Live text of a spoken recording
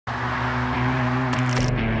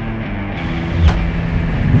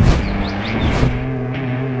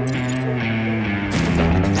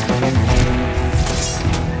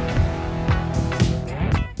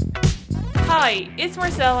Hey, it's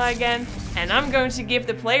Marcella again, and I'm going to give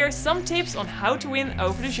the players some tips on how to win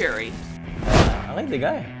over the jury. I like the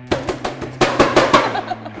guy.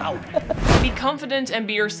 Be confident and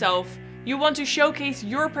be yourself. You want to showcase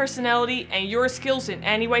your personality and your skills in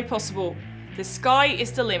any way possible. The sky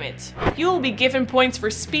is the limit. You will be given points for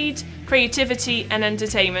speed, creativity and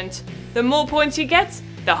entertainment. The more points you get,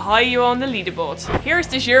 the higher you are on the leaderboard. Here's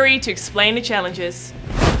the jury to explain the challenges.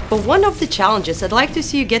 For one of the challenges, I'd like to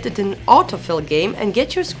see you get it in an autofill game and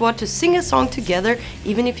get your squad to sing a song together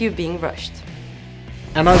even if you're being rushed.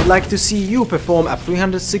 And I'd like to see you perform a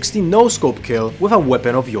 360 no-scope kill with a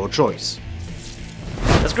weapon of your choice.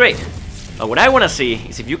 That's great. But what I want to see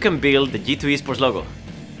is if you can build the G2 Esports logo.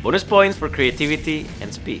 Bonus points for creativity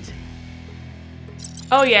and speed.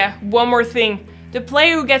 Oh yeah, one more thing. The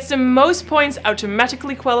player who gets the most points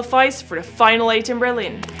automatically qualifies for the final 8 in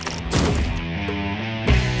Berlin.